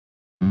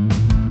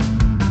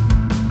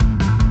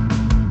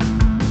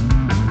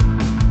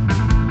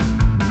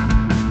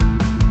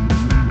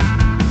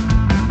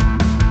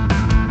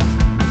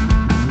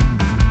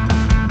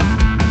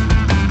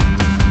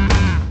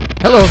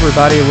Hello,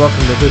 everybody, and welcome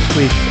to this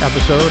week's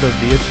episode of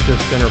the It's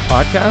Just Dinner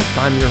podcast.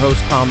 I'm your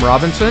host, Tom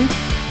Robinson,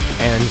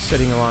 and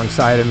sitting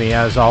alongside of me,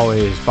 as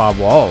always, Bob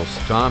Walls.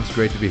 Tom, it's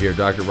great to be here.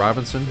 Dr.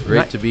 Robinson,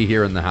 great to be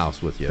here in the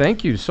house with you.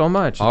 Thank you so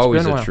much. It's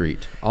always been a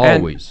treat.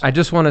 Always. And I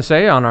just want to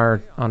say on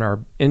our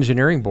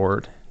engineering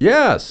board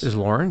Yes. is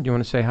Lauren. Do you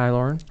want to say hi,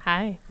 Lauren?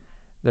 Hi.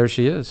 There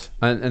she is.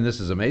 And this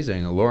is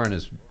amazing. Lauren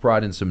has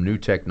brought in some new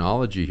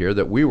technology here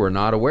that we were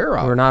not aware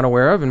of. We're not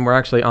aware of, and we're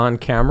actually on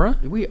camera.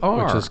 We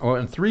are. Which is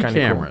and three kinda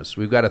cameras.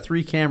 We've got a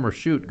 3-camera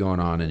shoot going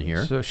on in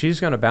here. So she's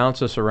going to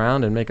bounce us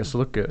around and make us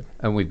look good.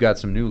 And we've got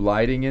some new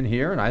lighting in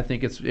here. And I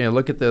think it's,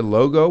 look at the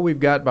logo we've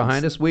got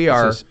behind us. We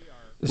are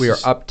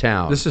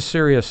uptown. This is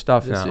serious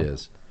stuff now.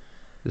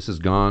 This has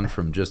gone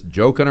from just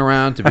joking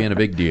around to being a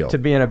big deal. To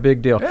being a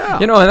big deal. Yeah.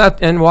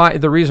 And why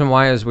the reason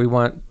why is we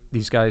want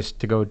these guys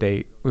to go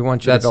date. We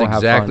want you to go have fun.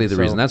 That's exactly the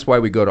reason. That's why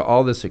we go to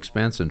all this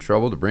expense and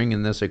trouble to bring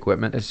in this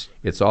equipment.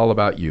 It's all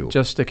about you.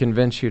 Just to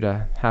convince you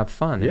to have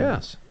fun.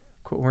 Yes.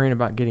 Quit worrying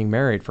about getting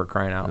married, for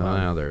crying out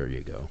loud. Oh, there you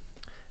go.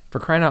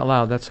 For crying out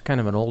loud, that's kind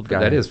of an old guy.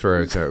 That is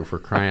for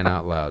crying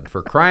out loud.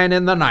 For crying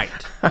in the night.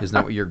 Isn't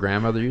that what your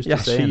grandmother used to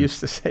say? Yeah, she used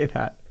to say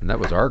that. And that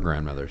was our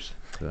grandmother's.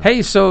 So.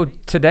 Hey, so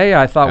today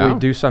I thought we'd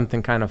do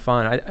something kind of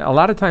fun. A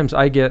lot of times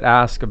I get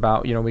asked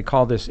about, we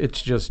call this It's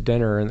Just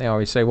Dinner, and they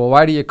always say, well,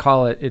 why do you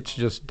call it It's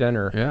Just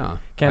Dinner? Yeah.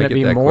 Can it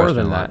be more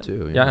than that?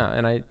 Too, yeah,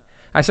 and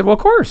I said, well,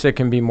 of course it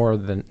can be more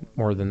than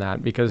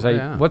that, because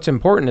what's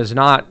important is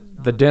not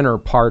the dinner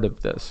part of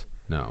this.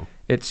 No.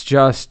 It's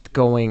just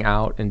going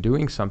out and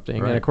doing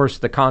something. Right. And, of course,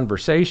 the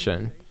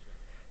conversation,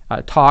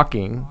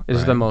 talking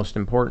is the most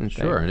important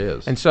thing. Sure, it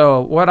is. And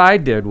so what I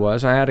did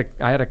was I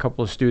had a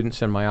couple of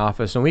students in my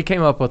office, and we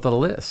came up with a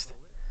list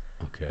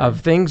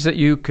of things that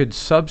you could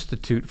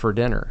substitute for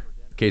dinner.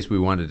 In case we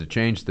wanted to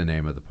change the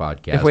name of the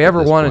podcast. If we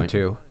ever wanted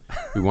to.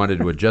 We wanted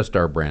to adjust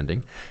our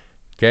branding.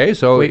 Okay,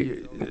 so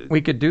we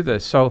could do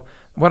this. So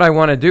what I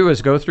want to do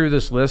is go through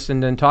this list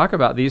and then talk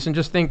about these and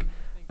just think,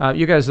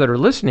 you guys that are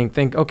listening,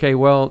 think, okay,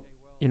 well,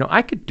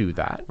 I could do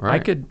that. Right. I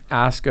could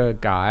ask a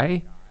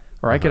guy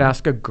or I could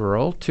ask a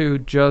girl to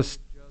just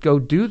go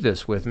do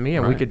this with me,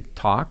 and we could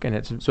talk.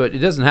 And so it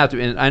doesn't have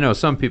to. And I know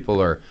some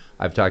people are.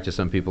 I've talked to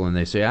some people, and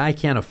they say I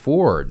can't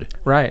afford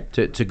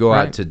to go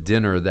out to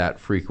dinner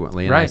that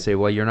frequently. And I say,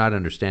 well, you're not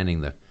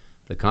understanding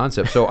the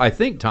concept. So I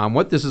think, Tom,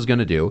 what this is going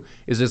to do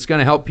is it's going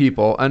to help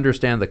people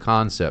understand the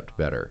concept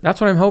better.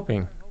 That's what I'm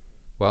hoping.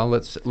 Well,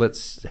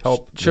 let's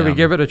help. Should we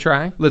give it a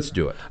try? Let's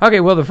do it. Okay.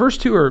 Well, the first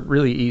two are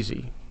really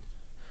easy.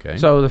 Okay.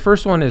 So the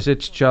first one is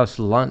it's just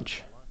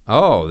lunch.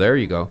 Oh, there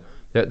you go.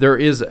 There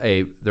is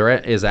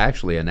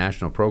actually a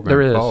national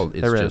program called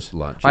It's Just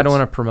Lunch. I don't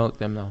want to promote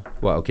them, though.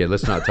 Well, okay,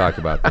 let's not talk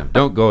about them.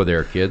 Don't go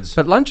there, kids.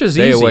 But lunch is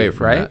Stay easy, away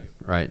from right?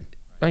 That. Right.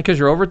 Because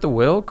you're over at the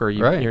Wilk, or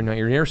you're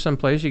near some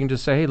place, you can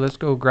just say, hey, let's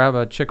go grab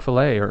a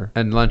Chick-fil-A.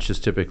 And lunch is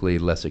typically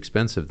less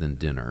expensive than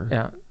dinner.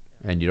 Yeah.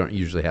 And you don't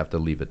usually have to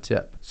leave a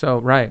tip. So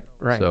right.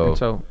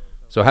 So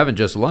having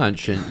just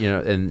lunch,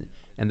 and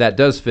that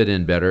does fit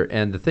in better.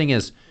 And the thing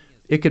is,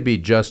 it could be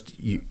just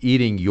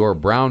eating your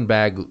brown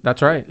bag.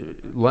 That's right.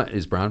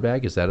 Is brown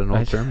bag? Is that an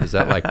old term? Is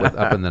that like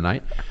up in the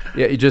night?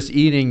 Yeah, just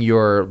eating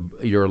your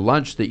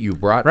lunch that you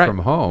brought from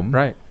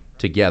home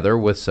together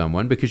with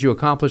someone because you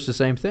accomplished the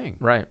same thing.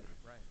 Right.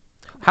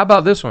 How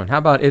about this one? How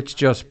about it's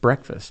just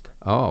breakfast?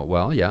 Oh,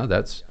 well, yeah,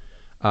 that's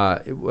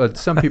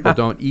some people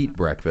don't eat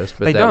breakfast,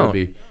 but they that don't. Would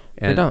be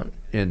they don't.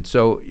 And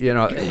so,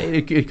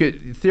 it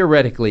could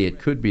theoretically it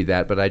could be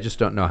that, but I just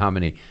don't know how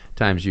many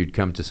times you'd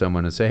come to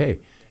someone and say, hey,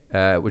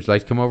 would you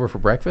like to come over for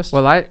breakfast?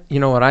 Well,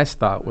 what I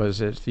thought was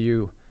if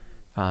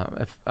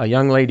a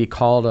young lady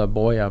called a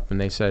boy up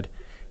and they said,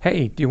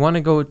 hey, do you want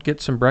to go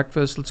get some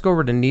breakfast? Let's go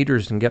over to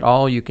Kneaders and get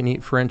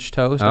all-you-can-eat French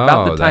toast.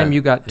 About the time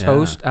you got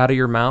toast out of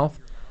your mouth,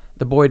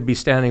 the boy would be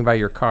standing by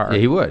your car. Yeah,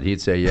 he would.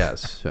 He'd say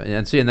yes.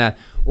 And seeing that,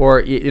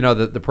 or,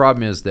 the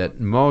problem is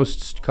that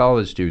most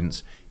college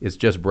students, it's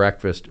just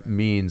breakfast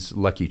means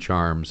Lucky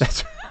Charms.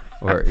 That's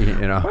or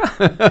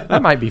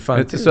that might be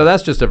fun too. So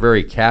that's just a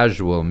very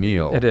casual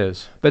meal. It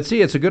is. But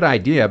see, it's a good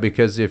idea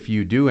because if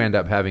you do end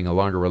up having a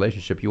longer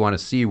relationship, you want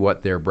to see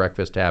what their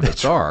breakfast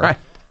habits are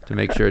to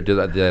make sure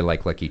do they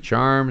like Lucky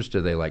Charms? Do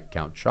they like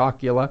Count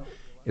Chocula?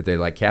 If they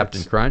like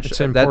Captain Crunch,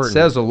 that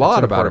says a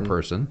lot about a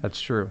person. That's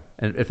true.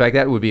 And in fact,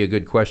 that would be a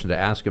good question to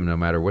ask them no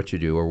matter what you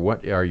do, or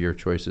what are your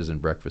choices in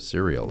breakfast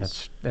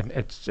cereals?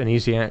 It's an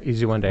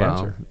easy one to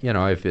answer.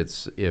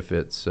 If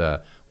it's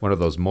one of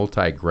those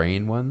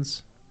multi-grain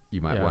ones, you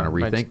might want to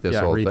rethink this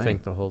whole thing.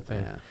 Rethink the whole thing.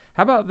 Yeah.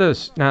 How about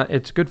this? Now,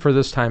 it's good for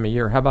this time of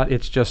year. How about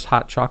it's just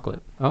hot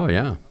chocolate? Oh,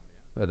 yeah.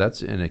 Well,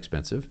 that's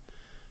inexpensive.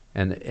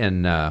 And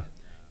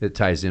it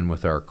ties in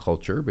with our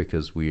culture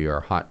because we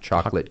are hot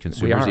chocolate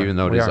consumers. Even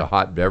though it is a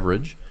hot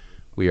beverage,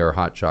 we are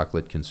hot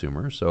chocolate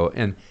consumers. So,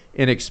 and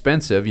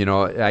inexpensive,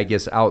 I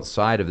guess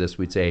outside of this,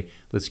 we'd say,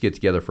 let's get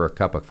together for a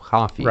cup of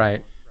coffee.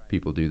 Right.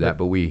 People do that,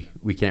 but we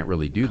can't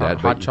really do that.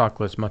 Hot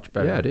chocolate's much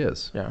better. Yeah, it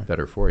is. Yeah.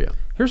 Better for you.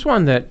 Here's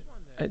one that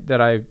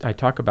I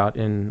talk about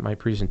in my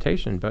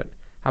presentation, but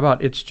how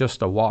about it's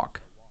just a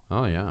walk?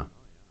 Oh, yeah.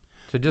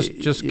 So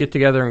just get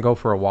together and go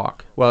for a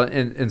walk. Well,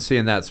 and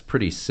seeing that's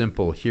pretty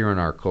simple here in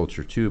our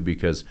culture too,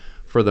 because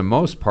for the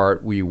most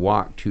part we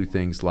walk to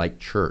things like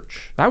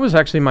church. That was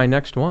actually my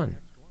next one.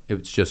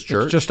 It's just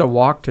church? It's just a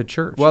walk to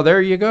church. Well,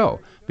 there you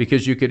go.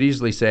 Because you could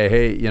easily say,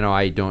 hey,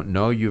 I don't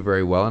know you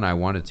very well and I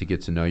wanted to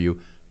get to know you.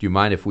 Do you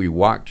mind if we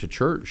walk to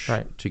church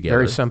together?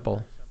 Very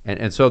simple.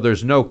 And so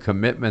there's no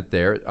commitment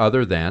there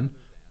other than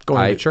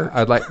going to church.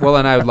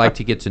 And I would like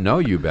to get to know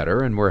you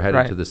better, and we're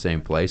headed to the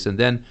same place. And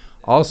then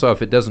also,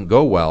 if it doesn't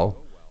go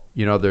well,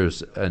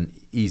 there's an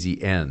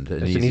easy end.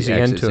 There's an easy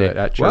end to it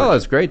at church. Well,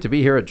 it's great to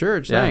be here at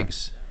church. Yeah.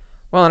 Thanks.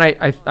 Well,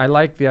 and I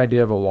like the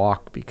idea of a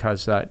walk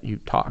because that you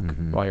talk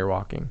while you're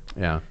walking.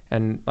 Yeah.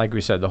 And like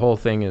we said, the whole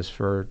thing is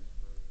for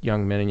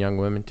young men and young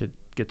women to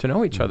get to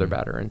know each other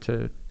better and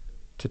to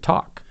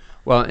talk.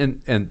 Well,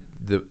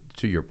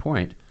 to your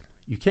point,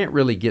 you can't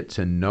really get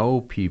to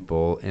know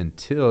people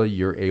until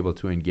you're able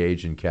to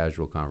engage in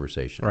casual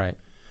conversation. Right.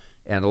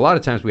 And a lot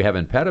of times we have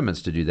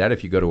impediments to do that.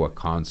 If you go to a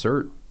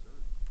concert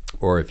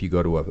or if you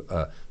go to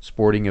a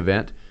sporting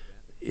event,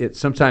 it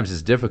sometimes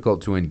is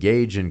difficult to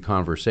engage in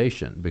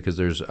conversation because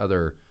there's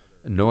other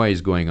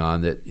noise going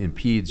on that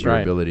impedes your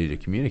ability to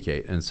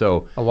communicate. And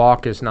so a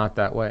walk is not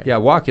that way. Yeah, a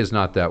walk is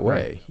not that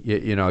way.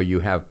 Right. You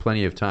have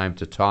plenty of time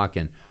to talk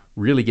and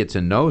really get to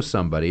know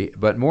somebody,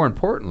 but more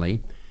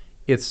importantly,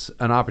 it's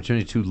an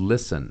opportunity to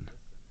listen.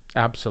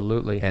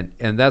 Absolutely.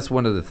 And that's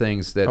one of the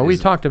things that we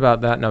talked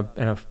about that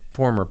in a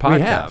former podcast.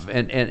 We have.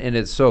 And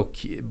it's so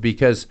key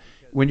because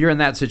when you're in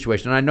that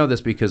situation, and I know this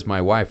because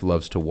my wife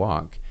loves to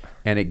walk,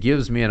 and it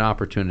gives me an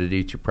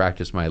opportunity to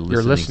practice my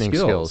listening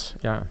skills.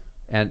 Yeah.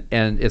 And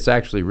it's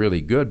actually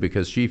really good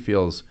because she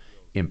feels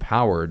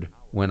empowered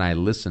when I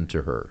listen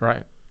to her.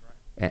 Right.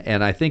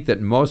 And I think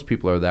that most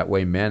people are that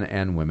way, men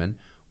and women.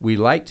 We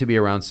like to be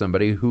around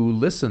somebody who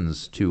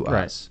listens to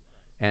us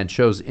and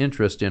shows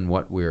interest in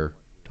what we're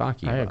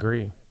talking about. I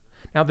agree.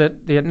 Now, the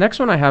next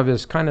one I have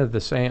is kind of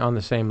on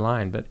the same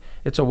line, but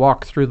it's a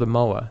walk through the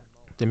MOA,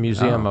 the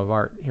Museum of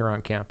Art here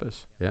on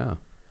campus. Yeah.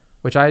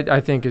 Which I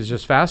think is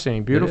just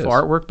fascinating. Beautiful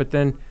artwork, but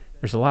then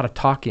there's a lot of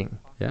talking.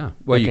 Yeah.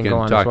 Well, you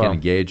can talk and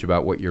engage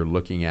about what you're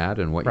looking at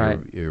and what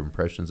your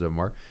impressions of them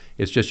are.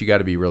 It's just you got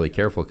to be really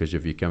careful because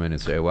if you come in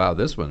and say, wow,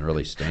 this one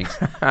really stinks,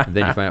 and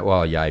then you find out,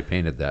 well, yeah, I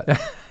painted that.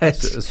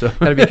 So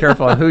got to be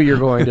careful on who you're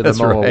going to the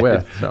MOA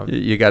with. So.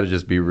 You got to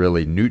just be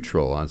really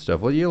neutral on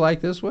stuff. Well, you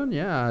like this one?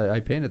 Yeah, I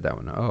painted that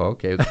one. Oh,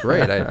 okay, it's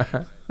great.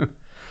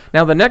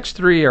 Now, the next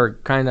three are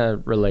kind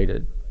of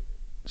related.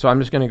 So I'm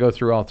just going to go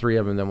through all three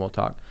of them, then we'll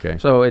talk. Okay.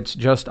 So it's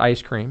just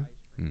ice cream.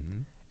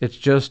 Mm-hmm. It's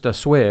just a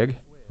swig.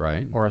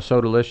 Right. Or a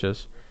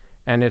So-Delicious.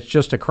 And it's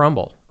just a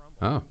crumble.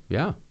 Oh,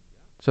 yeah.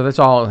 So that's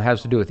all it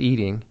has to do with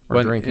eating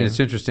or drinking. And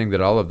it's interesting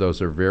that all of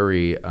those are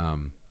very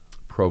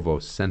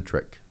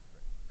Provo-centric.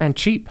 And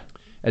cheap.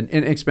 And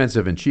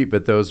inexpensive and cheap,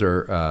 but those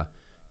are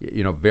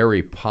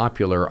very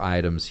popular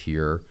items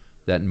here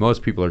that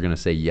most people are going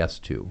to say yes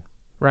to.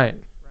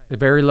 Right. They're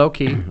very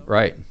low-key.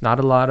 Right. Not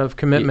a lot of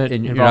commitment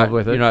involved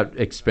with it. You're not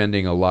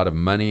expending a lot of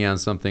money on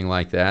something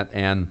like that,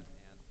 and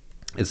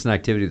it's an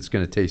activity that's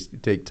going to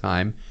take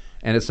time.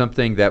 And it's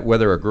something that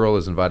whether a girl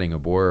is inviting a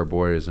boy or a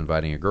boy is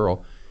inviting a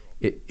girl,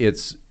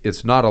 it's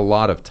not a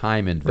lot of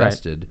time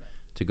invested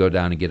to go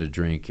down and get a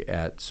drink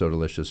at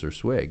So-Delicious or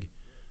Swig.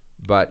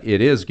 But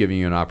it is giving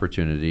you an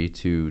opportunity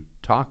to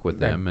talk with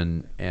them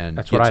and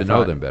get to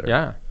know them better.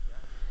 Yeah.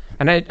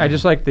 And I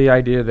just like the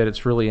idea that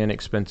it's really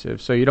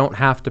inexpensive. So you don't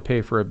have to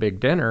pay for a big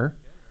dinner.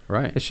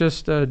 Right. It's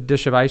just a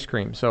dish of ice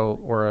cream,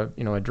 or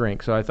a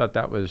drink. So I thought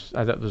that was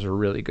a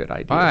really good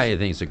idea. I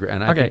think it's a great,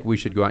 and I think we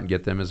should go out and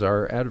get them as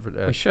our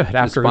we should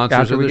after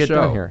we get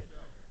done here.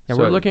 Yeah,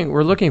 so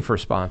we're looking for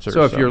sponsors.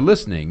 So if you're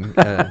listening,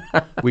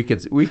 we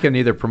can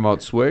either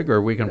promote Swig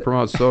or we can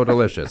promote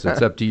So-Delicious.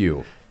 It's up to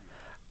you.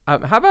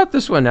 How about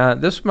this one?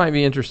 This might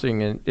be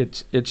interesting, and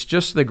it's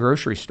just the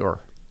grocery store.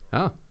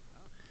 Oh.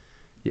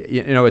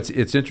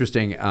 It's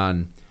interesting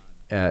on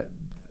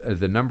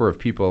the number of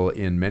people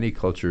in many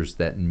cultures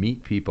that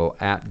meet people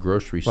at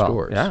grocery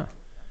stores. Yeah.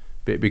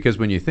 Because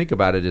when you think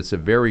about it, it's a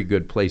very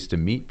good place to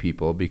meet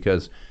people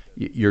because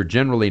you're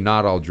generally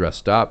not all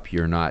dressed up.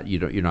 You're not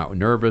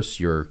nervous.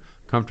 You're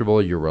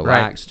comfortable. You're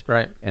relaxed.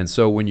 Right. And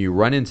so when you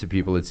run into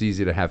people, it's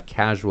easy to have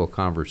casual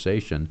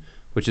conversation,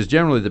 which is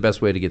generally the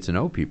best way to get to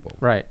know people.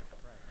 Right.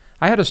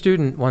 I had a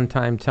student one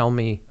time tell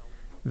me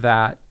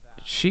that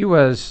she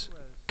was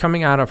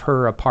coming out of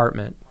her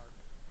apartment,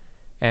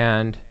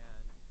 and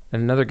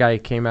another guy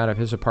came out of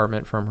his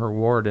apartment from her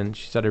ward, and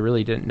she said, I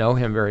really didn't know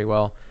him very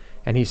well.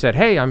 And he said,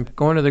 hey, I'm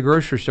going to the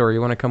grocery store. You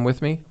want to come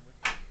with me?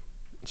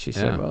 She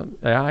said, well,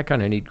 yeah, I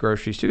kind of need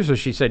groceries too. So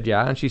she said,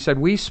 yeah. And she said,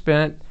 we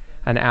spent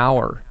an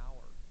hour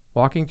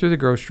walking through the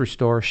grocery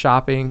store,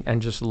 shopping,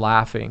 and just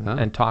laughing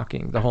and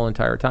talking the whole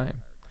entire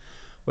time.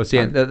 Well,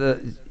 see,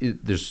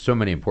 there's so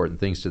many important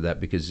things to that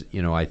because,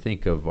 I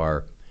think of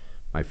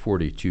my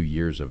 42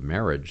 years of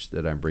marriage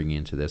that I'm bringing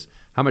into this.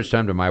 How much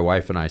time do my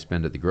wife and I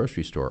spend at the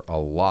grocery store? A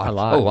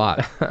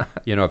lot.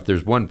 If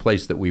there's one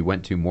place that we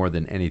went to more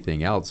than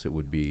anything else, it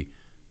would be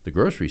the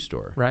grocery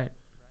store. Right.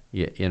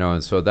 Yeah,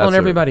 and so that's well, and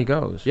everybody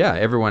goes. Yeah,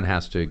 everyone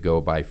has to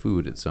go buy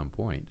food at some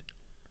point.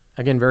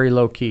 Again, very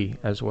low key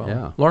as well.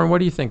 Yeah. Lauren, what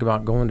do you think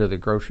about going to the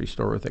grocery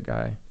store with a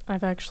guy?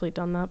 I've actually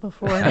done that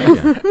before.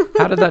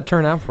 How did that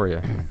turn out for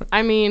you?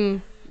 I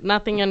mean,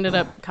 nothing ended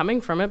up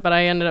coming from it, but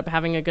I ended up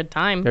having a good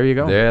time. There you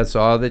go. That's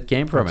all that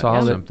came from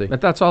it.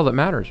 But that's all that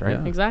matters, right?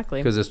 Yeah.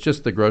 Exactly. Because it's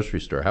just the grocery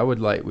store. How would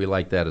we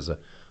like that as a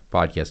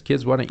podcast?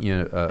 Kids, why don't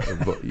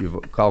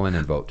you call in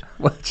and vote?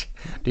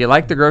 Do you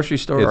like the grocery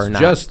store or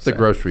not? It's just the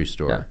grocery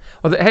store. Yeah.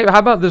 Well, hey, how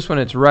about this one?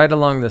 It's right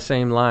along the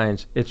same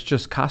lines. It's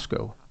just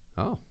Costco.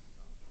 Oh.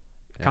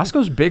 Yeah.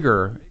 Costco's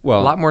bigger, a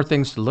lot more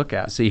things to look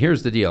at. See,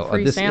 here's the deal.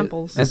 Free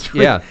samples.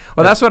 Yeah.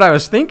 Well, that's what I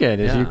was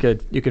thinking. Is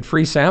you could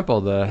free sample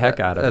the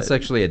heck out of it. That's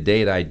actually a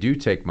date I do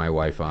take my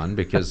wife on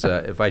because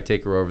if I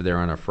take her over there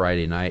on a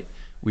Friday night,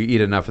 we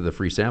eat enough of the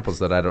free samples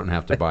that I don't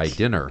have to buy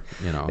dinner.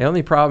 The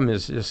only problem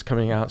is just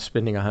coming out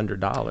spending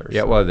 $100.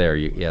 Yeah. Well,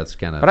 it's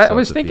kind of. But I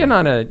was thinking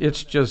on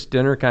it's just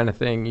dinner kind of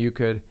thing. You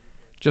could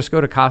just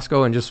go to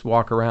Costco and just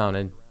walk around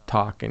and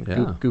talk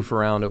and goof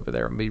around over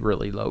there and be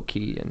really low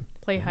key and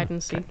play hide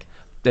and seek.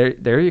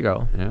 There you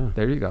go. Yeah.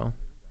 There you go.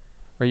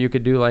 Or you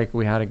could do like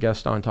we had a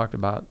guest on talked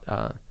about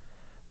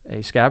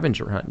a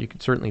scavenger hunt. You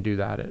could certainly do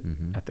that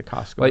at the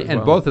Costco.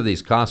 Well, both of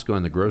these, Costco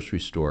and the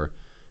grocery store,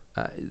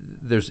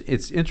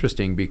 it's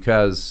interesting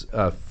because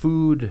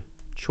food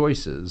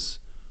choices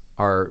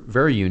are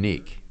very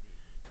unique,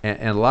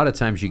 and a lot of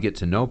times you get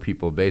to know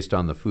people based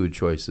on the food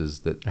choices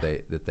that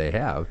they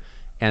have,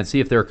 and see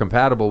if they're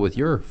compatible with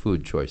your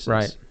food choices.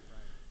 Right.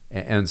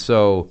 And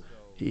so.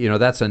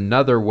 That's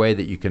another way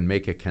that you can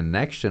make a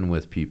connection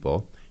with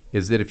people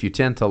is that if you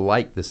tend to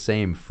like the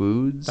same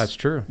foods, that's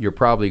true. You're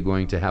probably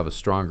going to have a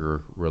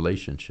stronger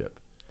relationship.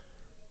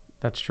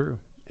 That's true.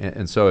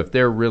 And so if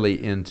they're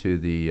really into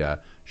the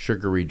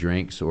sugary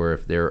drinks or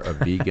if they're a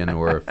vegan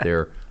or if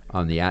they're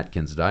on the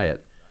Atkins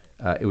diet,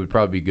 it would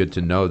probably be good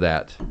to know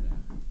that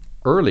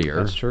earlier.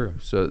 That's true.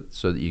 So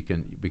that you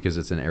can, because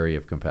it's an area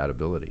of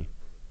compatibility.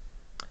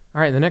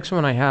 All right, the next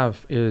one I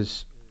have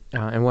is...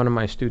 and one of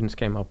my students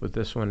came up with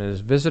this one is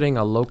visiting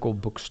a local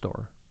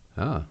bookstore.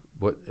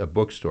 What a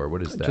bookstore?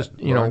 What is that? Just,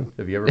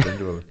 have you ever been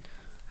to a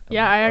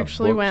Yeah, I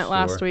actually went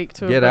last week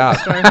to a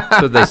bookstore.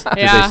 So do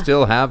they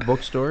still have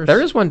bookstores?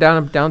 There is one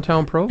down in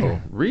downtown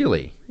Provo.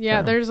 Really?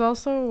 Yeah, there's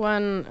also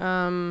one.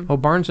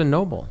 Barnes and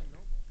Noble.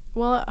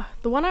 Well,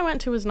 the one I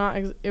went to was not.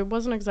 It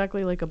wasn't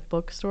exactly like a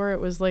bookstore. It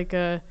was like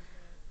I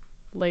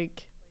don't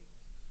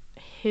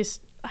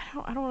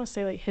want to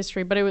say like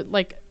history, but it was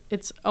like.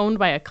 It's owned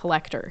by a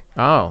collector.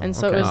 Oh, and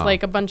so it was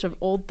like a bunch of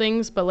old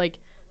things, but like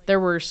there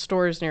were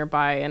stores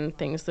nearby and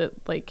things that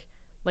like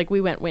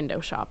we went window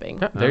shopping.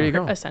 There you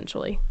go.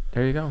 Essentially.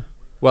 There you go.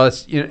 Well,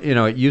 it's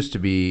it used to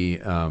be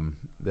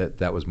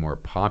that was more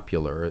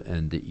popular,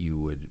 and that you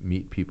would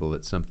meet people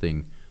at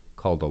something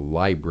called a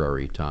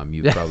library. Tom,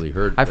 you've probably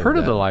heard. I've heard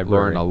of the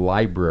library. Lauren, a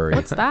library.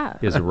 What's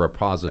that? Is a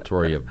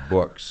repository of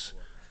books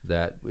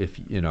that if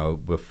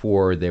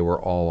before they were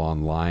all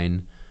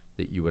online.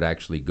 That you would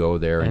actually go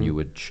there and you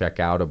would check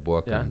out a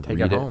book and take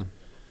read it home.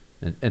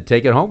 And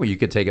take it home. You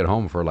could take it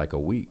home for like a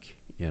week,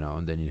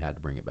 and then you had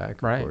to bring it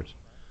back, of course.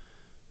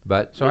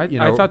 But so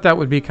I thought that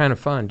would be kind of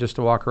fun, just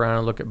to walk around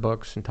and look at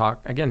books and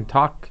talk. Again,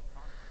 talk.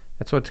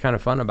 That's what's kind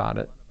of fun about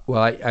it.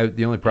 Well,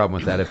 the only problem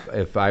with that,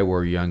 if I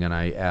were young and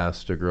I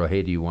asked a girl,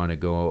 "Hey, do you want to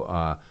go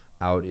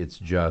out? It's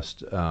just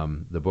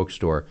the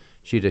bookstore."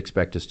 She'd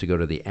expect us to go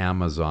to the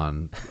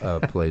Amazon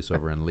place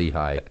over in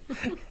Lehigh,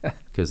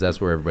 because that's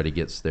where everybody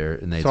gets there.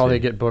 And that's all they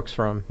get books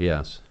from.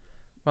 Yes.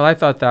 Well, I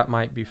thought that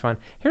might be fun.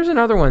 Here's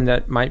another one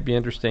that might be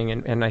interesting,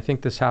 and I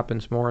think this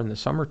happens more in the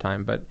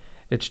summertime, but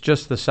it's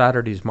just the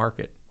Saturdays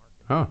market.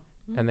 Oh.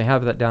 And they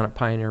have that down at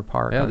Pioneer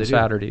Park on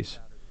Saturdays.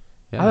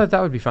 Yeah. I thought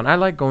that would be fun. I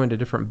like going to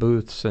different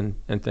booths and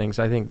things.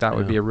 I think that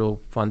would be a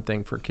real fun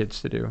thing for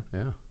kids to do.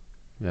 Yeah.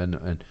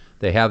 And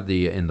they have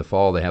in the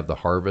fall, they have the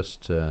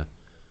harvest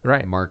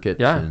market.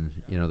 Yeah.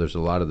 And, there's a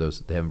lot of those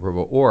that they have in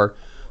Provo. Or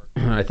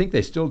I think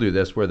they still do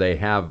this where they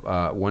have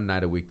one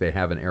night a week, they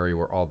have an area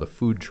where all the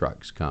food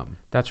trucks come.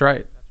 That's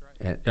right.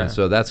 And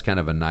so that's kind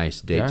of a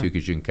nice day, too,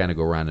 because you can kind of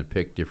go around and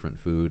pick different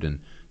food and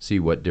see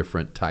what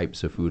different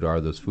types of food are.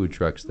 Those food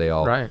trucks, they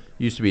all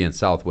used to be in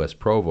Southwest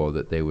Provo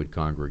that they would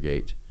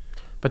congregate.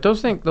 But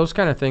those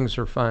kind of things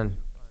are fun.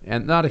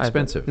 And not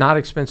expensive. Not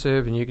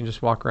expensive, and you can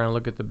just walk around and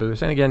look at the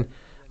booths. And again,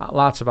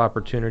 lots of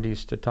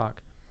opportunities to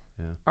talk.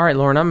 Yeah. All right,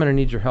 Lauren, I'm going to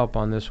need your help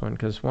on this one,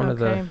 because one of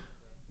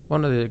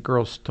the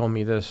girls told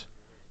me this.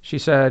 She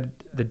said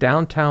the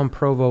downtown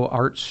Provo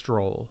art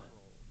stroll.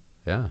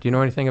 Yeah. Do you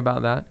know anything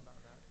about that?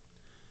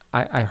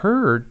 I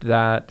heard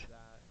that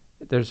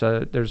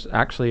there's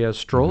actually a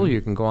stroll you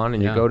can go on,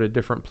 and you go to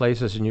different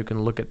places and you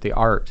can look at the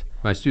art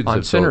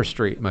on Center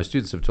Street. My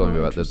students have told me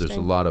about that. There's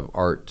a lot of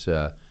art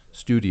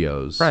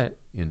studios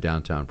in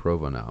downtown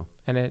Provo now.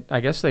 And I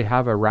guess they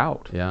have a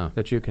route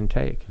that you can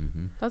take.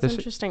 Mm-hmm. That's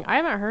interesting. I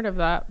haven't heard of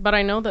that, but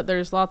I know that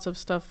there's lots of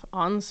stuff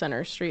on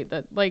Center Street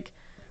that, like,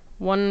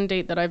 one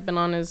date that I've been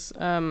on is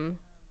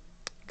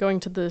going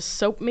to the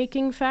soap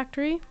making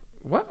factory.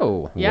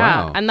 Whoa.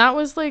 Yeah. Wow. And that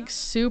was like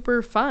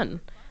super fun.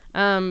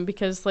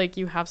 because like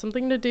you have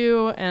something to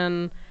do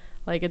and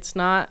like it's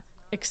not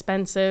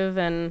expensive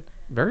and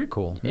very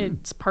cool.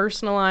 It's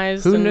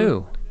personalized. Who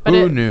knew?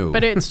 Who knew?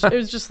 But it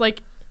was just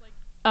like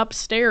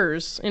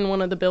upstairs in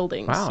one of the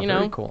buildings. Wow, you know?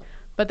 very cool.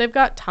 But they've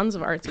got tons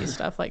of artsy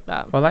stuff like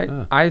that.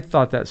 Well, I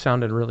thought that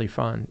sounded really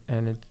fun,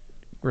 and it's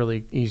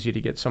really easy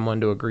to get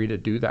someone to agree to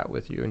do that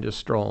with you and just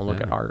stroll and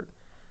look at art.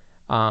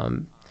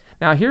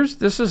 Now,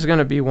 this is going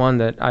to be one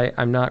that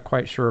I'm not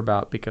quite sure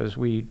about because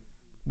we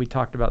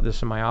talked about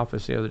this in my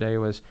office the other day.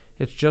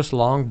 It's just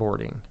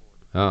longboarding.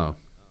 Oh.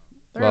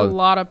 There are a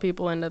lot of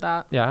people into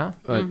that. Yeah.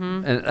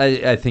 And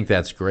I think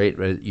that's great,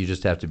 but you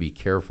just have to be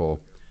careful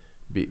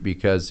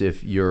because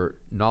if you're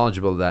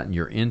knowledgeable of that and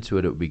you're into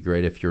it, it would be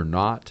great. If you're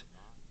not,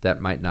 that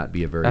might not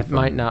be a very fun date. That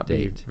might not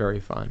be very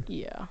fun.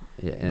 Yeah.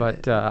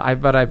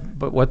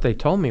 But what they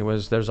told me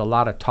was there's a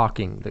lot of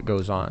talking that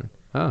goes on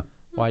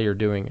while you're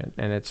doing it,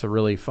 and it's a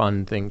really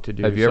fun thing to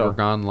do. Have you ever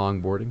gone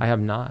longboarding? I have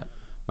not.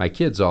 My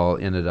kids all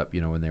ended up,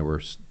 when they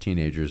were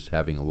teenagers,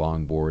 having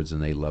longboards,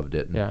 and they loved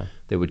it. And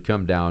they would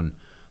come down.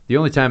 The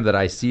only time that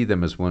I see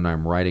them is when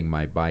I'm riding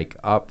my bike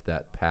up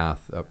that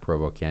path up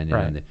Provo Canyon,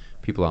 and the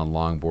people on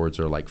longboards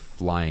are like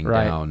flying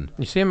down.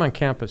 You see them on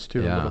campus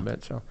too a little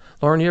bit. So,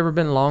 Lauren, you ever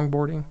been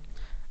longboarding?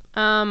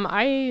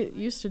 I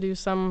used to do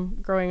some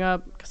growing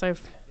up because I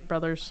have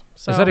brothers.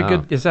 So. Is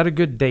that a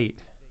good date?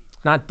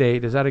 Not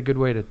date. Is that a good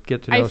way to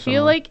get to know someone? I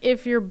feel like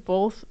if you're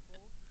both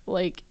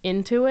like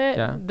into it,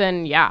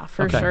 then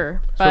for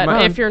sure.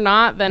 But if you're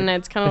not, then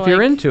it's kind of if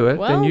you're into it,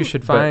 then you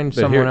should find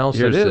someone else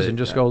that is and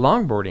just go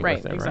longboarding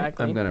with them.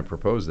 Exactly. I'm going to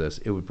propose this.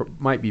 It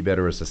might be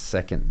better as a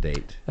second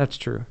date. That's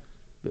true.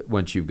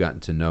 Once you've gotten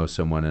to know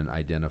someone and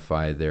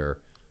identify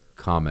their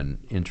common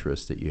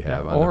interest that you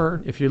have.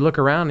 Or if you look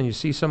around and you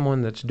see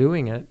someone that's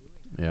doing it,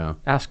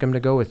 ask them to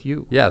go with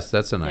you. Yes,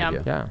 that's an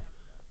idea. Yeah.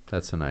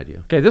 That's an idea.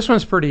 Okay, this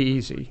one's pretty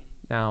easy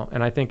now,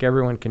 and I think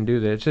everyone can do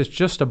this. It's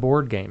just a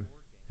board game.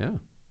 Yeah.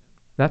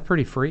 That's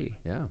pretty free.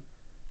 Yeah.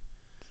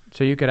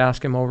 So you could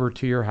ask him over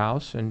to your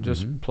house and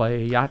just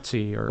play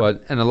Yahtzee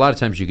and a lot of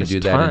times you can do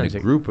that in a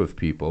group of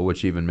people,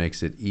 which even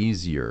makes it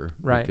easier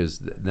because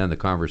then the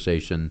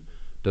conversation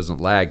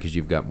doesn't lag because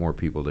you've got more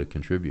people to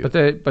contribute.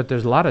 But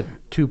there's a lot of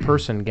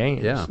two-person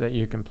games that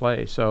you can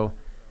play. So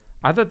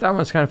I thought that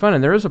one's kind of fun.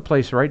 And there is a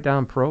place right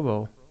down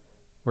Provo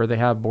where they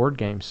have board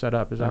games set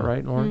up. Is that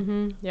right, Lauren?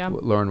 Mm-hmm. Yeah.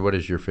 Lauren, what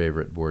is your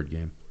favorite board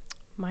game?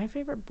 My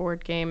favorite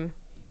board game?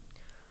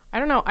 I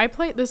don't know.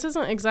 This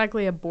isn't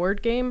exactly a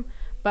board game,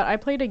 but I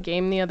played a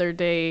game the other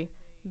day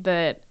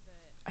that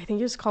I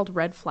think is called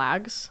Red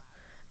Flags.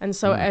 And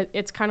so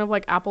it's kind of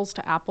like apples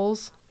to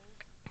apples,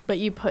 but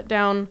you put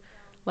down,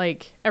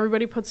 like,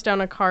 everybody puts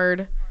down a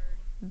card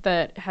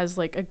that has,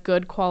 like, a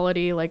good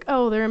quality, like,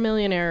 oh, they're a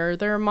millionaire, or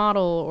they're a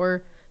model,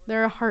 or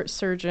they're a heart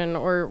surgeon,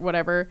 or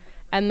whatever.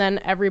 And then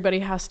everybody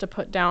has to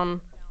put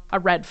down a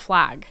red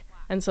flag.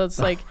 And so it's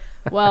like,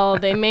 well,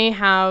 they may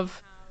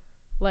have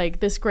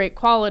like this great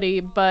quality,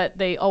 but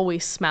they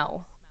always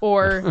smell,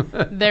 or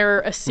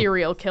they're a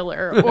serial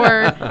killer,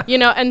 or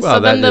and so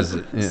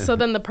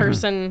then the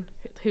person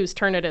whose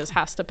turn it is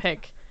has to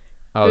pick.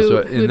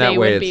 So in that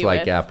way, it's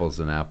like apples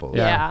and apples.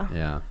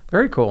 Yeah.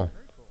 Very cool.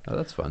 Oh,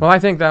 that's fun. Well, I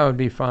think that would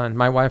be fun.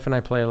 My wife and I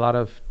play a lot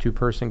of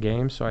two-person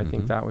games, so I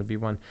think that would be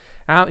one.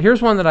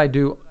 Here's one that I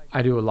do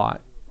a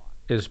lot,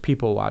 is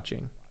people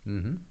watching.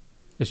 Mm-hmm.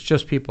 It's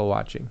just people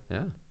watching.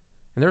 Yeah.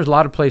 And there's a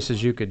lot of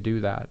places you could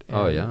do that.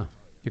 Oh, yeah.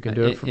 You can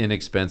do it for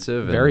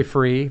inexpensive, very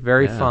free,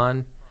 very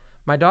fun.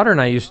 My daughter and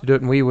I used to do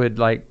it, and we would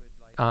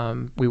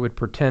we would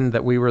pretend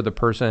that we were the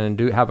person and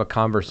have a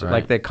conversation,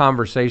 like the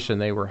conversation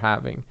they were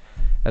having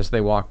as they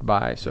walked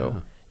by.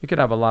 So you could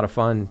have a lot of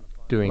fun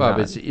doing that.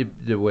 Well,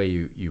 the way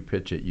you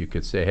pitch it, you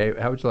could say, "Hey,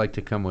 how would you like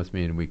to come with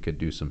me, and we could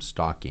do some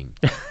stalking?"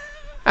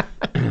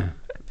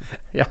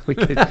 Yeah, we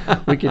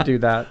could do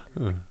that.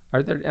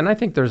 And I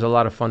think there's a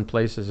lot of fun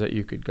places that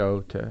you could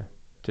go to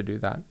do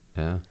that.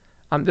 Yeah.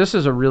 This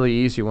is a really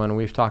easy one.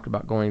 We've talked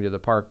about going to the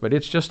park, but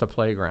it's just a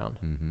playground.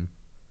 Mm-hmm.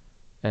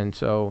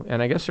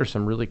 And I guess there's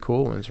some really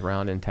cool ones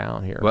around in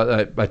town here.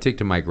 Well, I take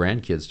to my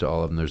grandkids to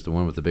all of them. There's the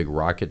one with the big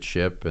rocket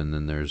ship, and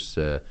then there's,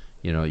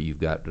 you've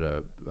got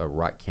a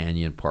Rock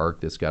Canyon Park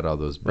that's got all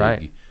those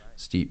big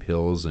steep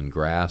hills and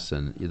grass,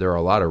 and there are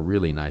a lot of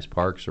really nice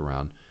parks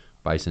around.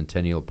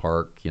 Bicentennial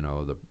Park,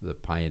 the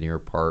Pioneer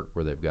Park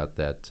where they've got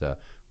that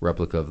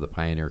replica of the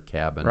Pioneer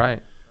Cabin.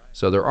 Right.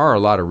 So there are a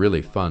lot of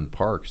really fun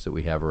parks that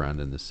we have around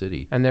in the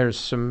city. And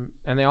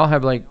they all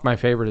have, like, my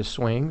favorite is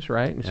swings,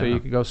 right? And so you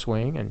could go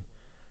swing and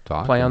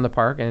play on the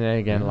park. And then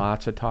again,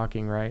 lots of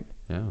talking, right?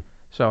 Yeah.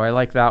 So I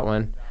like that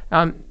one.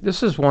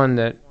 This is one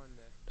that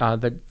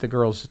the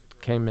girls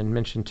came and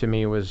mentioned to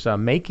me was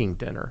making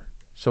dinner.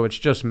 So it's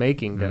just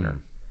making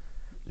dinner.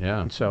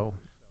 Yeah. And so.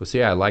 Well,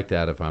 see, I like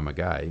that if I'm a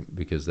guy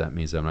because that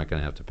means I'm not going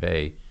to have to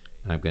pay.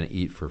 And I'm going to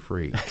eat for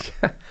free.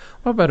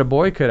 Well, but a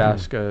boy could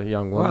ask a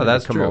young woman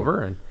to come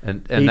over,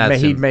 and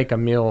he'd make a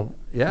meal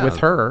with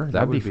her.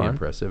 That would be fun.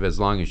 impressive, as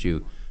long as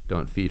you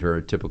don't feed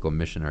her typical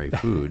missionary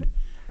food.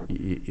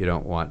 You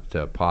don't want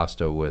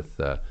pasta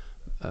with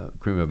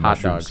cream of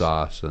mushroom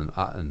sauce and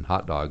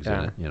hot dogs in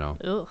it. You know.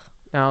 Ugh.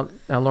 Now,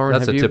 Lauren,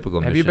 That's a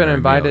typical have you been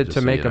invited meal,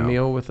 to make a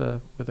meal with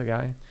a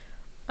guy?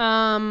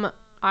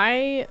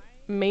 I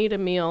made a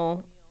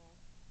meal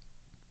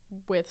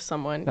with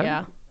someone.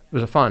 Yeah.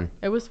 Was it fun?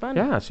 It was fun.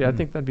 Yeah. See, I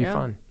think that'd be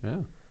fun.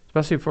 Yeah.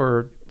 Especially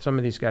for some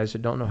of these guys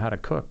that don't know how to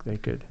cook, they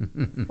could.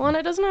 Well, and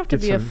it doesn't have to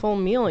be a full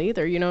meal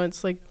either. You know,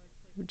 it's like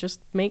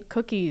just make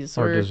cookies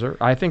or dessert.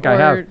 I think I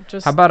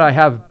have. How about I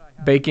have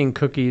baking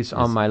cookies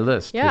on my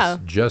list? Yeah.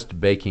 It's just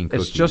baking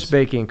cookies. It's just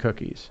baking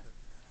cookies.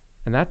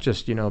 And that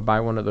just, buy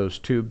one of those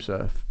tubes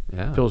of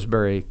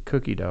Pillsbury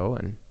cookie dough.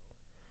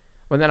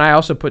 Then I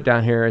also put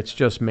down here, it's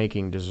just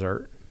making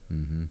dessert.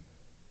 Mm-hmm.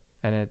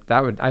 And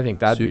I think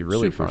that'd be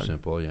really super fun.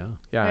 Simple, yeah.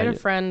 Yeah. I had a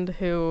friend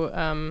who,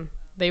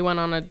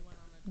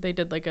 they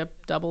did like a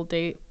double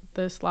date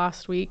this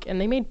last week,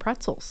 and they made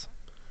pretzels.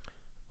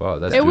 Wow,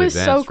 that's it was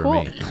advanced so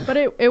cool, but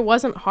it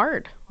wasn't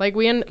hard. Like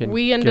we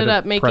ended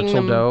up making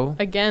them dough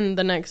again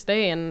the next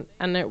day, and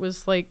it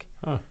was like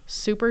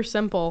super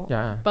simple.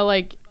 Yeah. But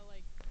like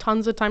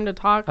tons of time to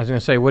talk. I was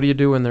gonna say, what do you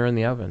do when they're in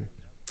the oven?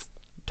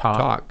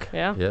 Talk.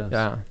 Yeah. Yes.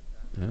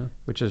 Yeah.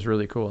 Which is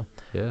really cool.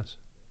 Yes.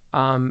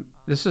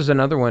 This is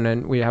another one,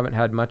 and we haven't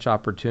had much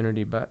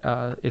opportunity, but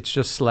it's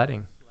just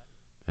sledding.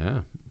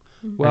 Yeah.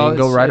 Well, you can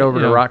go right over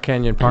to Rock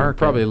Canyon Park.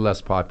 Probably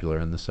less popular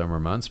in the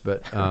summer months,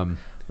 but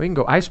we can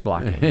go ice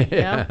blocking.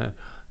 Yeah,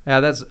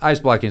 that's ice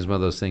blocking is one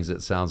of those things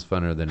that sounds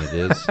funner than it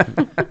is.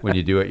 When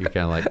you do it, you're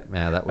kind of like,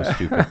 man, that was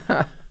stupid.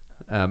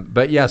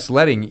 But yeah,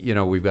 sledding.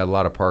 We've got a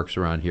lot of parks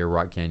around here.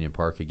 Rock Canyon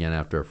Park again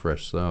after a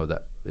fresh snow.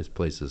 This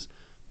place is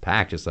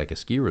packed. It's like a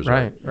ski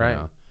resort.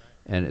 Right.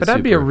 And but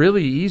that'd be a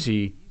really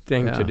easy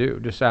thing to do.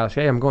 Just ask,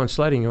 hey, I'm going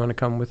sledding. You want to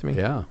come with me?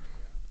 Yeah.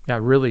 Yeah,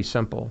 really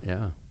simple.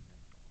 Yeah.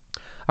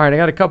 All right, I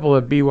got a couple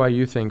of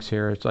BYU things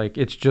here.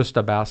 It's just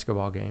a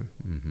basketball game.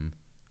 Mm-hmm.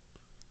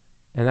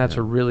 And that's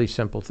a really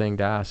simple thing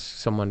to ask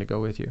someone to go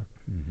with you.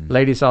 Mm-hmm.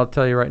 Ladies, I'll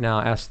tell you right now,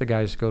 ask the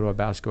guys to go to a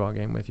basketball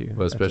game with you.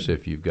 Well, especially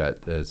if you've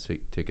got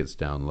tickets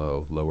down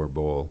low, lower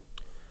bowl.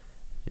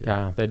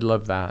 Yeah, they'd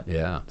love that.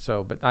 Yeah.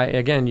 So, but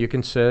again, you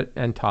can sit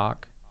and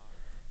talk.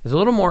 It's a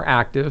little more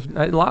active,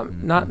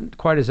 not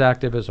quite as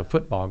active as a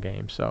football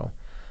game. So,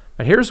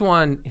 but here's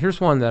one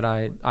that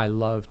I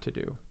love to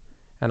do.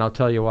 And I'll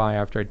tell you why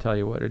after I tell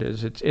you what it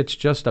is. It's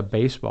just a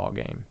baseball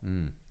game.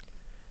 Mm.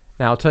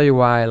 Now, I'll tell you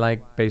why I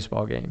like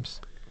baseball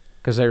games.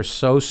 Because they're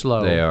so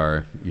slow. They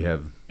are.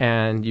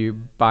 And you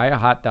buy a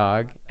hot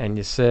dog, and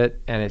you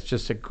sit, and it's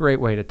just a great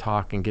way to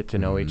talk and get to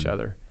know each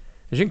other.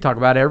 Because you can talk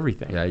about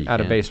everything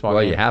at a baseball game.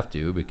 Well, you have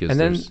to, because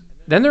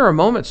then there are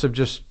moments of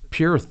just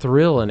pure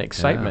thrill and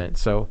excitement.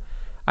 Yeah. So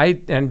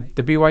and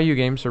the BYU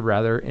games are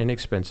rather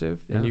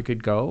inexpensive, and you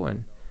could go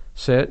and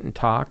sit and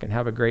talk and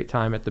have a great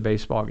time at the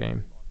baseball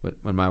game. But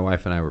when my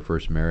wife and I were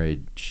first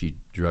married, she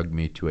drugged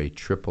me to a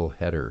triple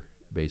header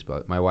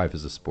baseball. My wife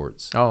is a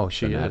sports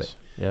fanatic. Is.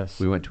 Yes.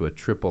 We went to a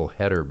triple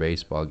header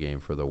baseball game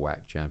for the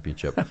WAC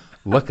championship.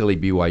 Luckily,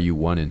 BYU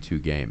won in 2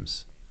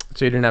 games.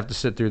 So you didn't have to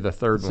sit through the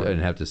third one. I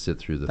didn't have to sit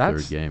through the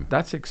third game.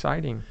 That's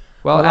exciting.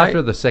 Well,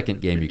 after the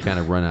second game, you kind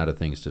of run out of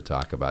things to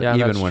talk about,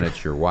 even when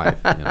it's your wife.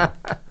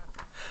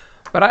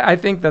 But I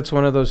think that's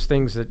one of those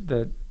things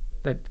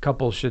that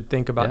couples should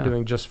think about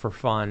doing just for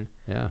fun.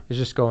 Yeah. Is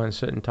just go and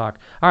sit and talk.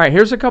 All right,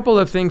 here's a couple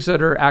of things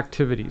that are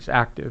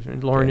active.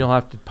 And Lauren, you'll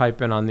have to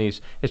pipe in on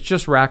these. It's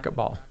just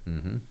racquetball.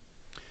 Mm-hmm.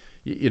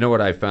 You know what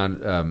I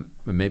found?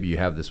 Maybe you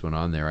have this one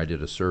on there. I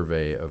did a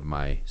survey of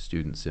my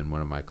students in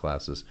one of my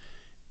classes,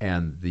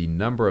 and the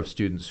number of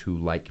students who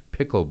like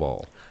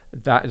pickleball.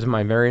 That is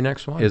my very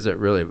next one. Is it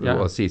really? Yeah.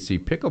 Well, see,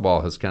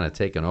 pickleball has kind of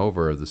taken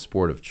over the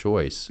sport of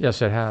choice.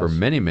 Yes, it has. For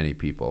many, many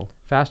people.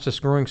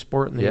 Fastest growing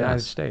sport in the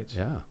United States.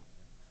 Yeah.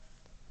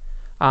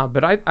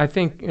 But I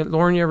think,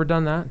 Lauren, you ever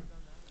done that?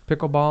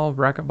 Pickleball,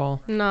 racquetball?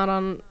 Not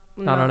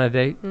on a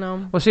date?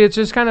 No. Well, see, it's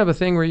just kind of a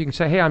thing where you can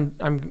say, hey,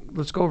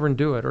 let's go over and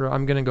do it, or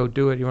I'm going to go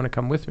do it. You want to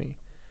come with me?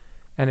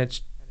 And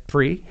it's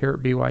free here at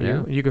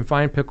BYU. Yeah. You can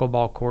find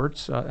pickleball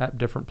courts at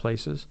different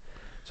places.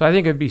 So I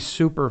think it'd be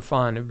super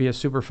fun. It'd be a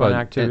super fun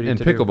activity. And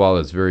pickleball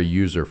is very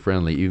user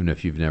friendly. Even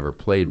if you've never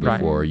played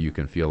before, Right. You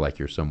can feel like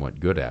you're somewhat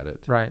good at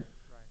it. Right.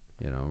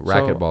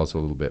 Racquetball's a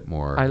little bit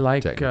more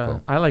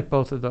technical. I like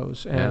both of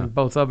those, and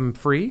both of them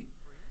free,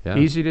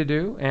 easy to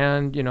do,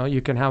 and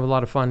you can have a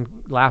lot of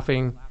fun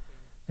laughing,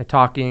 and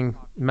talking,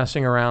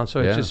 messing around.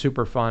 So it's just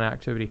super fun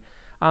activity.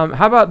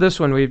 How about this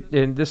one?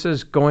 This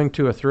is going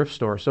to a thrift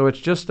store, so it's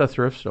just a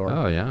thrift store.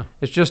 Oh yeah,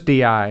 it's just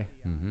DI.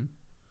 Mm-hmm.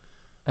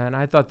 And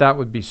I thought that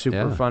would be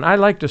super fun. I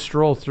like to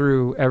stroll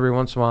through every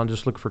once in a while and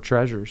just look for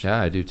treasures.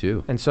 Yeah, I do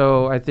too. And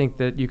so I think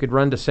that you could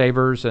run to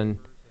Savers and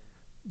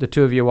the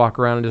two of you walk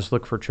around and just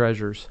look for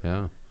treasures.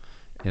 Yeah.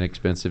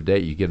 Inexpensive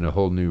date. You get a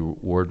whole new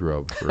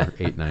wardrobe for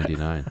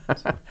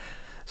 $8.99.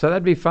 So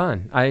that'd be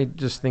fun. I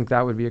just think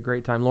that would be a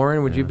great time.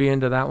 Lauren, would you be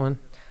into that one?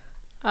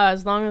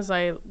 As long as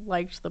I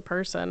liked the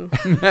person.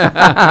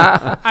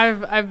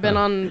 I've been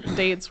on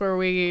dates where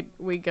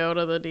we go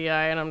to the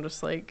DI and I'm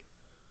just like,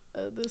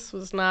 this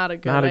was not a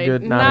good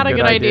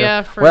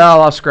idea. For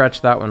well, I'll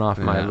scratch that one off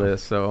my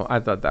list. So I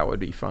thought that would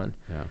be fun.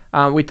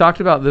 Yeah. We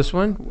talked about this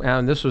one,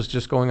 and this was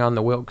just going on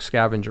the Wilk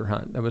scavenger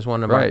hunt. That was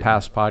one of our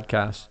past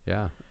podcasts.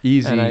 Yeah,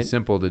 easy,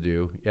 simple to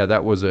do. Yeah,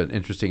 that was an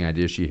interesting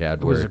idea she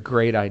had. It was a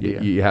great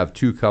idea. You have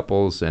two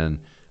couples, and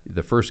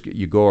the first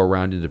you go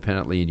around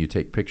independently, and you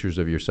take pictures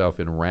of yourself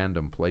in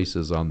random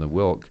places on the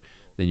Wilk.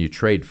 Then you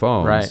trade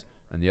phones,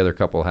 and the other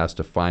couple has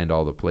to find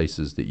all the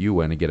places that you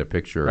went and get a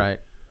picture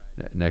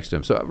next to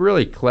them. So a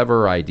really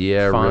clever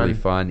idea, really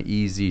fun,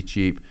 easy,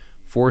 cheap,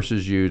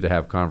 forces you to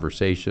have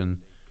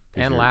conversation.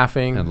 And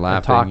laughing. And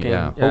talking.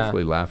 Yeah,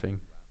 hopefully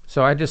laughing.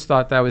 So I just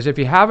thought that was, if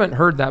you haven't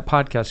heard that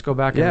podcast, go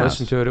back and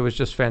listen to it. It was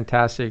just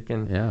fantastic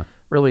and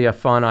really a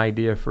fun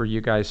idea for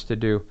you guys to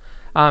do.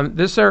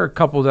 This are a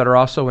couple that are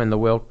also in the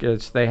Wilk.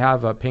 They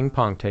have ping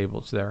pong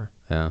tables there.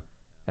 Yeah.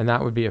 And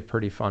that would be a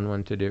pretty fun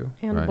one to do.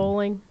 And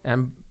bowling.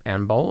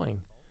 And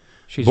bowling.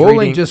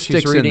 Bowling just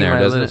sticks in there,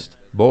 doesn't it?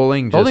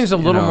 Bowling's a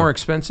little more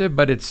expensive,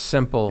 but it's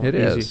simple. It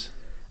is.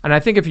 And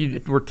I think if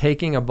you were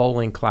taking a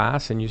bowling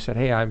class and you said,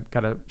 hey, I've got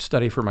to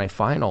study for my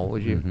final,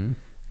 would you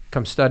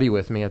come study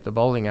with me at the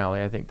bowling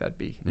alley? I think that'd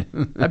be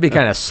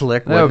kind of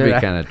slick. That would be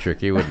kind of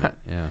tricky, wouldn't it?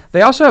 Yeah.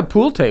 They also have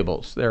pool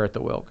tables there at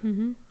the Wilk.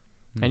 And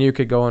you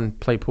could go and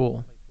play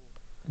pool.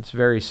 It's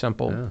very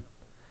simple. Yeah.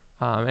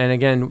 And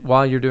again,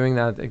 while you're doing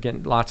that,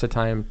 again, lots of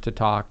time to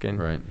talk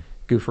and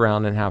goof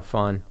around and have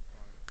fun.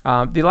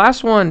 The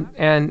last one,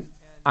 and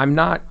I'm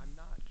not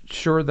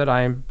sure that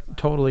I'm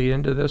totally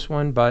into this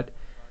one, but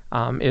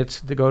it's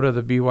to go to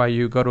the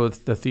BYU, go to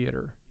the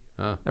theater.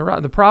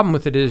 The problem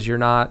with it is you're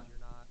not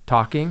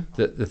talking.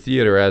 The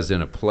theater, as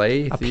in a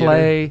play?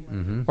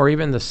 Or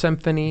even the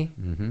symphony.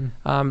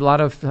 A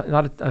lot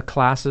of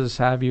classes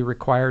have you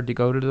required to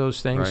go to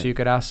those things, so you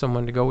could ask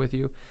someone to go with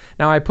you.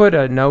 Now, I put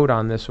a note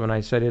on this one. I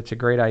said it's a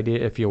great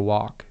idea if you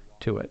walk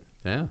to it.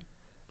 Yeah.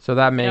 So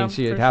that means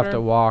you'd have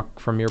to walk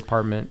from your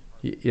apartment.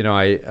 You know,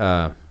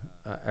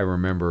 I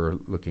remember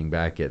looking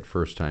back at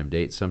first-time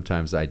dates.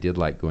 Sometimes I did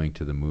like going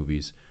to the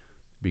movies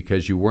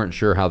because you weren't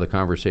sure how the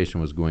conversation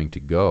was going to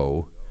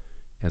go.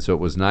 And so it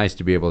was nice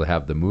to be able to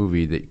have the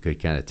movie that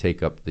could kind of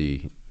take up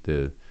the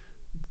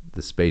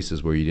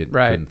spaces where you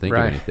couldn't think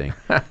of anything.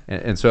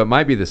 and so it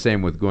might be the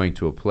same with going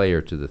to a play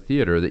or to the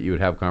theater, that you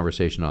would have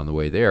conversation on the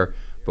way there.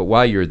 But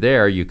while you're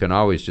there, you can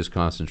always just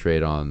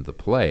concentrate on the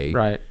play.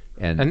 Right.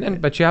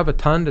 But you have a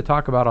ton to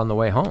talk about on the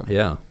way home.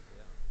 Yeah.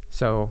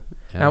 So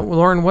now,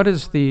 Lauren, what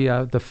is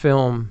the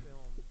film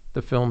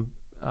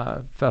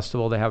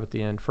festival they have at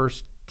the end?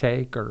 First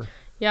Take or?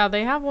 Yeah,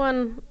 they have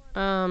one.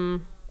 I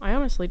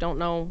honestly don't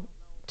know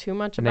too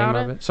much about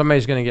name of it.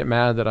 Somebody's going to get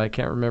mad that I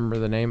can't remember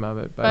the name of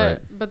it,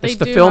 but it's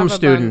the film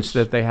students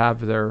that they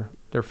have their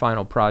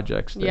final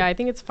projects. Yeah, I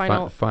think it's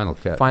Final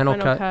Cut. Final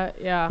Cut.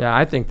 Yeah. Yeah,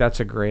 I think that's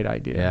a great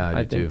idea. Yeah,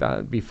 I think that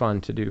would be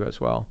fun to do as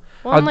well.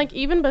 Well, and like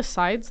even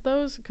besides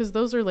those, because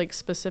those are like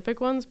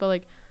specific ones, but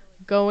like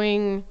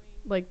going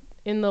like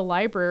in the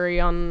library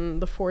on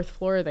the 4th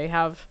floor, they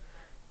have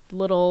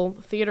little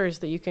theaters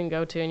that you can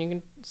go to, and you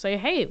can say,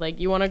 hey, like,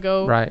 you want to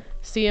go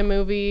see a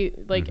movie,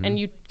 like, and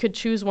you could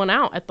choose one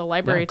out at the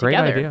library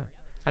together. Great idea.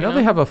 I know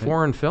they have a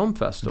foreign film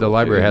festival. The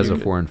library has a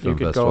foreign film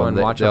festival, and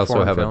they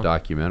also have a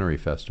documentary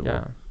festival.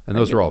 Yeah. And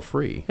those are all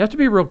free. You have to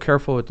be real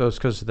careful with those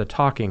because of the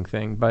talking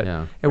thing, but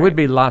it would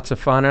be lots of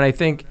fun. And I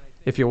think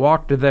if you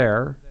walked to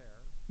there,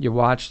 you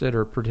watched it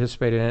or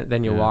participated in it,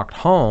 then you walked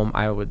home,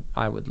 I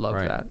would love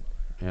that.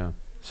 Yeah.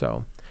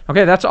 So,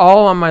 okay, that's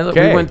all on my list.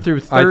 We went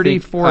through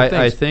 34 things.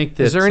 I think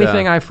that, is there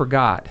anything I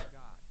forgot?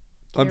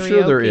 I'm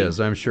sure there is.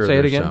 I'm sure Say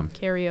there's it again. some.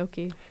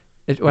 Karaoke.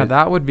 Well,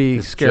 that would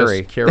be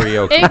scary.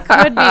 Karaoke. It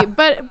could be,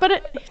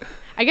 but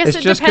I guess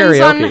it depends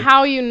on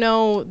how you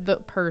know the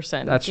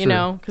person. That's true. You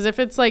know, because if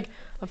it's like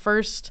a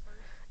first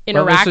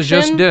interaction, well, this is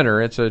just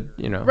dinner. It's a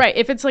right.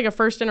 If it's like a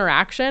first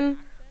interaction,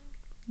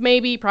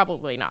 maybe,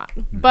 probably not.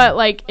 But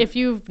like if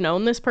you've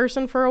known this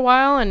person for a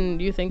while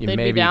and you think they'd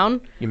be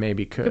down, you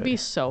maybe could be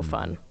so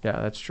fun.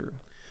 Yeah, that's true.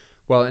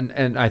 Well,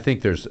 and I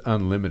think there's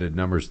unlimited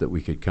numbers that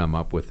we could come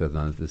up with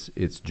on this.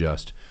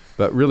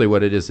 But really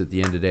what it is at the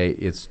end of the day,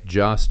 it's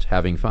just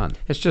having fun.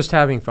 It's just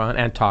having fun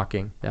and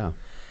talking. Yeah.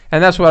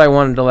 And that's what I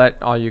wanted to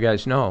let all you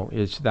guys know,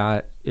 is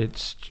that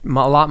it's a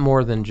lot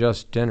more than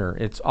just dinner.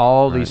 It's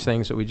all these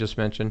things that we just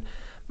mentioned.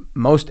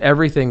 Most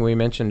everything we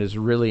mentioned is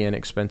really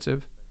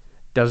inexpensive.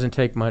 Doesn't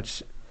take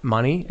much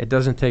money. It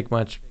doesn't take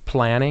much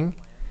planning.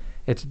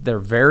 They're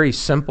very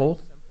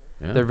simple.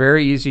 Yeah. They're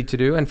very easy to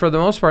do. And for the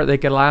most part, they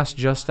can last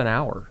just an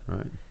hour.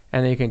 Right.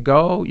 And you can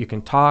go, you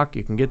can talk,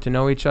 you can get to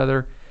know each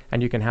other,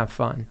 and you can have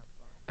fun.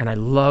 And I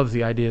love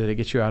the idea that it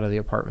gets you out of the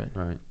apartment.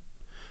 Right.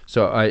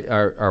 So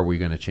are we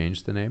going to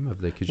change the name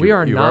of the? Because you've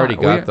already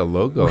got the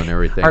logo and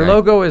everything. Our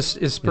logo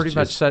is pretty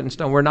much set in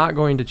stone. We're not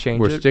going to change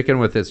it. We're sticking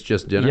with It's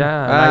Just Dinner.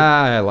 Yeah.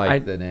 I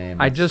like the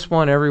name. I just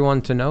want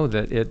everyone to know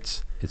that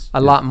it's a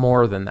lot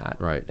more than that.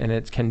 Right. And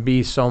it can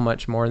be so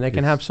much more, and they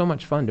can have so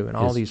much fun doing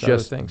all these other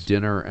things. It's just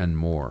dinner and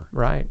more.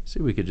 Right.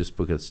 See, we could just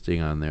put a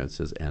sting on there that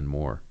says "and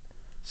more."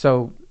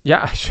 So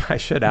yeah, I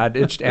should add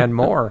 "and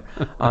more"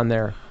 on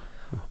there.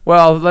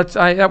 Well,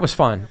 that was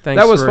fun.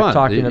 Thanks for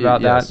talking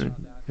about yes. that.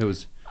 It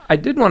was. I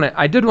did want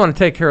to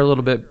take care of a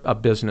little bit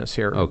of business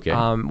here. Okay.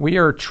 We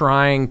are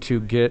trying to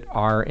get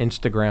our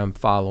Instagram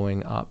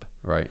following up.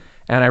 Right.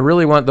 And I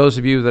really want those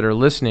of you that are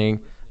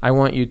listening, I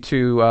want you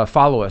to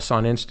follow us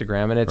on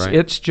Instagram. And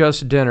It's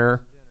Just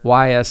Dinner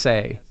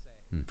YSA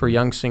for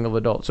young single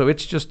adults. So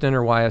It's Just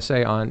Dinner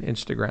YSA on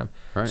Instagram.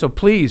 Right. So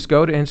please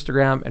go to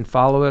Instagram and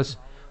follow us.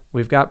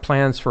 We've got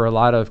plans for a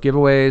lot of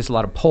giveaways, a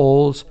lot of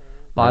polls,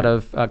 a lot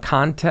of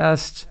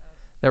contests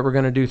that we're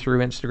going to do through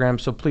Instagram.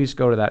 So please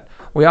go to that.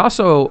 We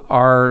also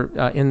are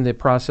in the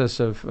process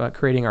of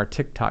creating our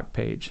TikTok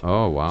page.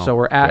 Oh, wow. So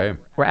we're at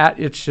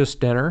It's Just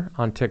Dinner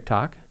on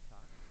TikTok.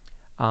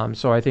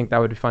 So I think that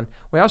would be fun.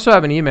 We also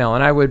have an email,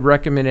 and I would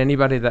recommend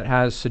anybody that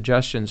has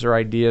suggestions or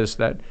ideas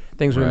that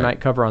things we might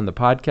cover on the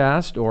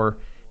podcast, or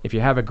if you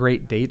have a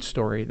great date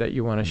story that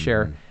you want to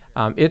share,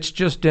 it's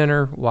just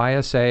dinner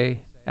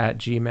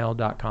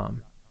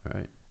YSA@gmail.com.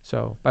 Right.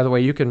 So, by the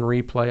way, you can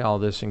replay all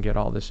this and get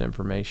all this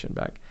information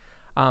back.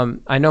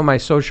 I know my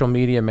social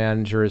media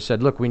manager has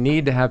said, look, we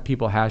need to have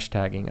people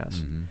hashtagging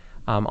us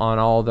on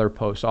all their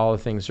posts, all the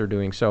things they're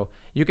doing. So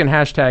you can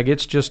hashtag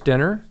It's Just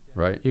Dinner.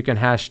 Right. You can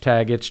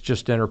hashtag It's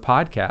Just Dinner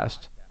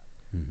Podcast.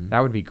 That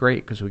would be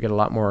great because we get a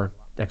lot more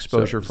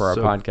exposure for our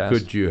podcast.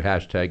 Could you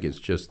hashtag It's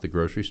Just the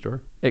Grocery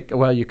Store?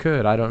 Well, you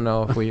could. I don't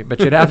know if but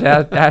you'd have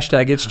to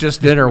hashtag It's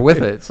Just Dinner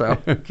with it. So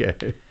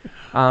okay.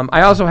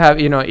 I also have,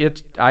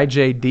 it's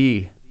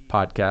IJD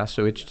Podcast,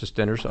 so It's Just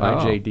Dinner, so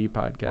IJD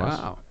Podcast.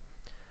 Wow.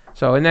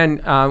 So, and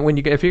then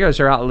if you guys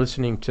are out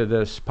listening to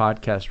this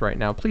podcast right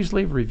now, please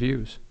leave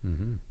reviews.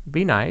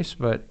 Be nice,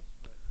 but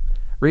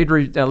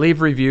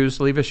leave reviews,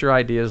 leave us your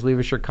ideas, leave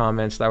us your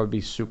comments. That would be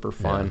super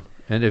fun.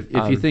 Yeah. And if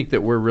you think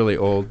that we're really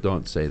old,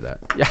 don't say that.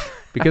 Yeah.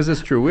 Because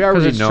it's true. We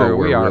already know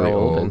we're really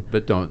old,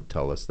 but don't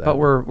tell us that. But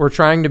we're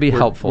trying to be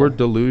helpful. We're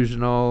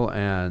delusional,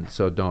 and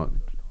so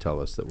don't tell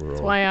us that we're old.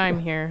 That's why I'm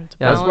here.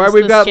 That's why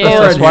we've got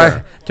Lauren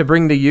here. To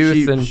bring the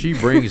youth. And she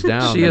brings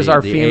down she is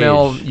our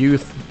female age.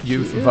 youth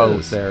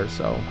vote there.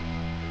 So,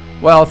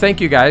 well, thank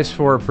you guys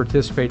for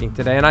participating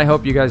today. And I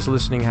hope you guys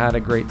listening had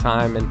a great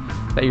time and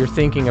that you're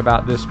thinking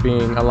about this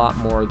being a lot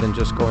more than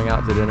just going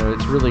out to dinner.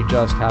 It's really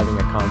just having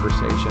a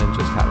conversation and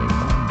just having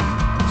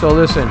fun. So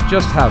listen,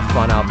 just have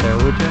fun out there,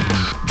 would you?